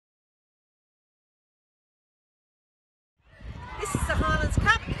Highlands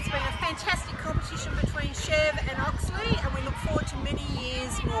Cup. It's been a fantastic competition between Chev and Oxley, and we look forward to many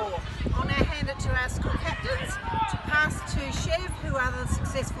years more. I'll now hand it to our school captains to pass to Chev, who are the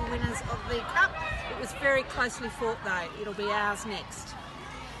successful winners of the Cup. It was very closely fought though. It'll be ours next.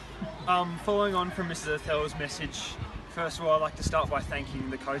 Following on from Mrs. Othello's message, first of all I'd like to start by thanking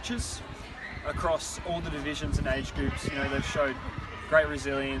the coaches across all the divisions and age groups. You know, they've showed great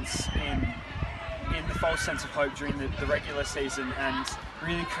resilience in the false sense of hope during the regular season and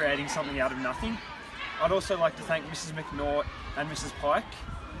really creating something out of nothing. I'd also like to thank Mrs. McNaught and Mrs. Pike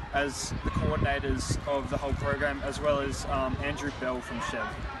as the coordinators of the whole program, as well as Andrew Bell from Chev.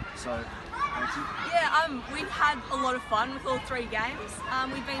 So, thank you. Yeah, we've had a lot of fun with all 3 games.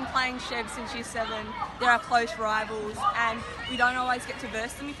 We've been playing Chev since year 7. They're our close rivals and we don't always get to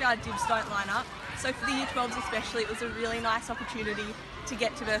verse them if our divs don't line up. So for the year 12s especially, it was a really nice opportunity to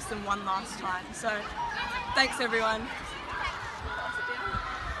get to verse them one last time. So thanks everyone.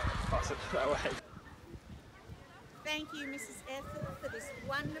 Pass it that way. Thank you, Mrs. Ethel, for this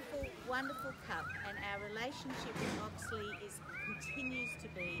wonderful, wonderful cup, and our relationship with Oxley continues to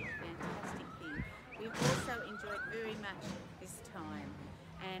be a fantastic thing. We've also enjoyed very much this time,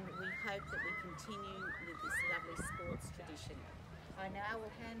 and we hope that we continue with this lovely sports tradition. I now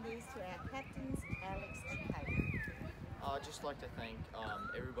will hand these to our captains, Alex and Kate. I'd just like to thank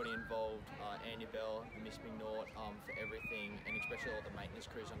everybody involved, Andy Bell and Miss McNaught, for everything, and especially all the maintenance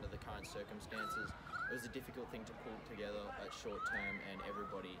crews under the current circumstances. It was a difficult thing to pull together at short term, and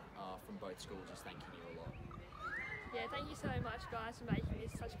everybody from both schools is thanking you a lot. Yeah, thank you so much guys for making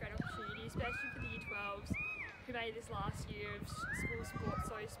this such a great opportunity, especially for the year 12s who made this last year of school sport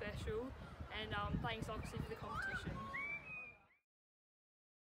so special, and thanks obviously for the competition.